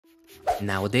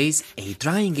Nowadays, a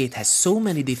drying aid has so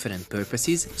many different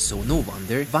purposes, so no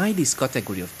wonder why this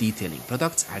category of detailing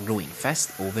products are growing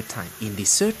fast over time. In this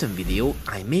certain video,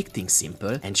 I make things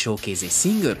simple and showcase a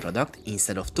single product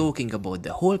instead of talking about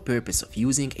the whole purpose of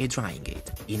using a drying aid.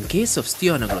 In case of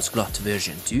Stjarnagloss Glatt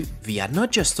version 2, we are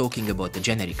not just talking about the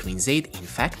generic rinse aid. In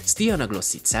fact,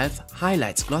 Stjarnagloss itself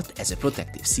highlights Glatt as a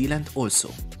protective sealant also.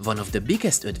 One of the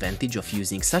biggest advantage of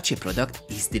using such a product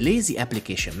is the lazy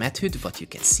application method what you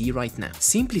can see right now.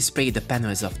 Simply spray the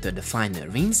panels after the final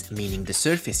rinse, meaning the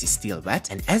surface is still wet,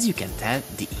 and as you can tell,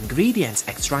 the ingredients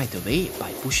act right away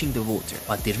by pushing the water.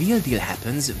 But the real deal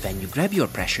happens when you grab your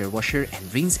pressure washer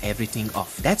and rinse everything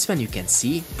off. That's when you can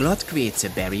see Glatt creates a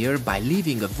barrier by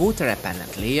leaving a water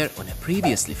repellent layer on a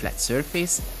previously flat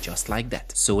surface, just like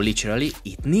that. So literally,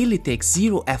 it nearly takes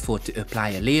zero effort to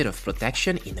apply a layer of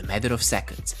protection in a matter of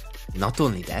seconds. Not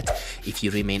only that, if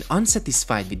you remain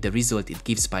unsatisfied with the result it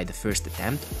gives by the first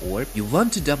attempt, or you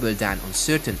want to double down on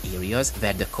certain areas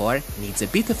where the car needs a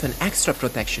bit of an extra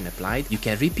protection applied, you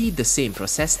can repeat the same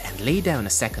process and lay down a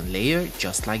second layer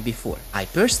just like before. I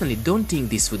personally don't think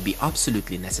this would be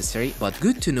absolutely necessary, but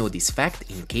good to know this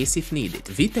fact in case if needed.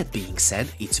 With that being said,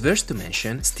 it's worth to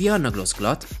mention Stjarnagloss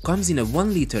Glatt comes in a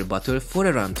 1 liter bottle for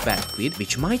around 12 quid,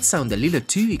 which might sound a little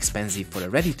too expensive for a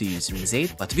ready-to-use rinse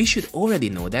aid, but we should already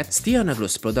know that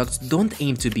Stjarnagloss products don't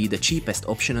aim to be the cheapest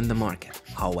option on the market.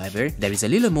 However, there is a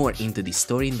little more into this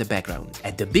story in the background.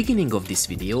 At the beginning of this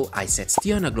video, I said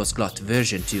Stjarnagloss Glatt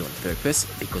version 2 on purpose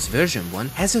because version 1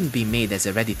 hasn't been made as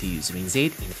a ready-to-use rinse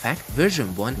aid. In fact,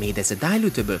 version 1 made as a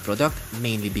dilutable product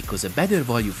mainly because of better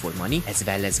value for money as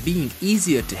well as being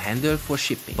easier to handle for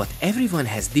shipping. But everyone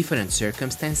has different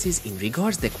circumstances in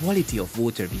regards the quality of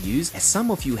water we use, as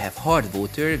some of you have hard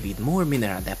water with more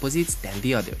mineral deposits than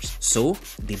the others. So,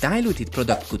 the diluted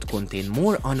product could contain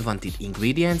more unwanted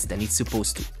ingredients than it's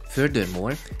supposed to.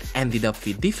 Furthermore, ended up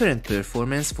with different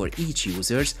performance for each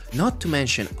users, not to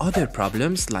mention other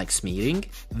problems like smearing,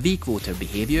 weak water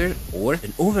behavior, or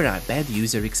an overall bad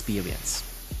user experience.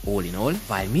 All in all,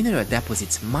 while mineral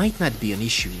deposits might not be an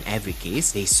issue in every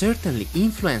case, they certainly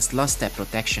influence last step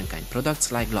protection kind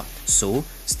products like Glatt. So,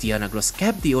 Stjarnagloss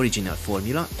kept the original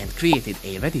formula and created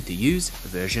a ready-to-use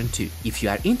version 2. If you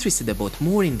are interested about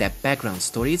more in-depth background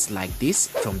stories like this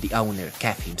from the owner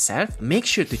Kev himself, make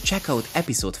sure to check out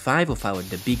episode 5 of our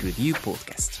The Big Review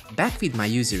podcast. Back with my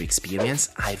user experience,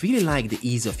 I really like the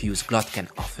ease of use Glatt can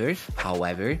offer.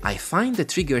 However, I find the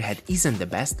trigger head isn't the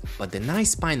best, but the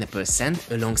nice pineapple scent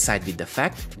alongside with the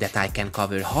fact that I can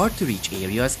cover hard to reach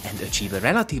areas and achieve a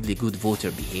relatively good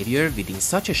water behavior within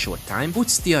such a short time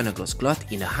puts Stjarnagloss Glatt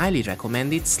in a highly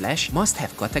recommended /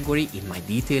 must-have category in my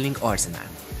detailing arsenal.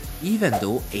 Even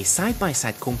though a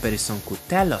side-by-side comparison could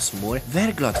tell us more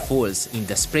where Glatt falls in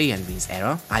the spray and rinse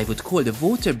era, I would call the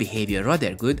water behavior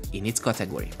rather good in its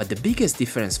category. But the biggest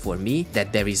difference for me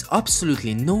that there is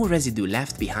absolutely no residue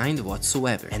left behind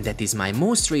whatsoever, and that is my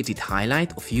most rated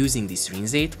highlight of using this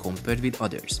rinse aid compared with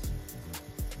others.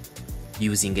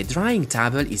 Using a drying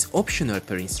towel is optional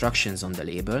per instructions on the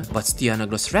label, but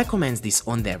Stjarnagloss recommends this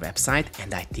on their website,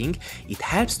 and I think it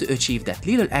helps to achieve that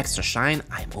little extra shine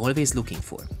I'm always looking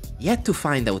for. Yet to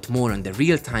find out more on the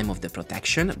real time of the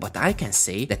protection, but I can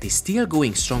say that it's still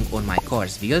going strong on my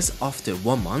car's wheels after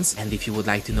 1 month, and if you would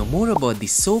like to know more about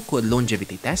this so-called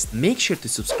longevity test, make sure to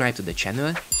subscribe to the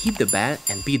channel, hit the bell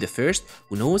and be the first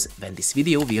who knows when this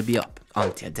video will be up.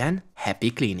 Until then,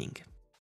 happy cleaning!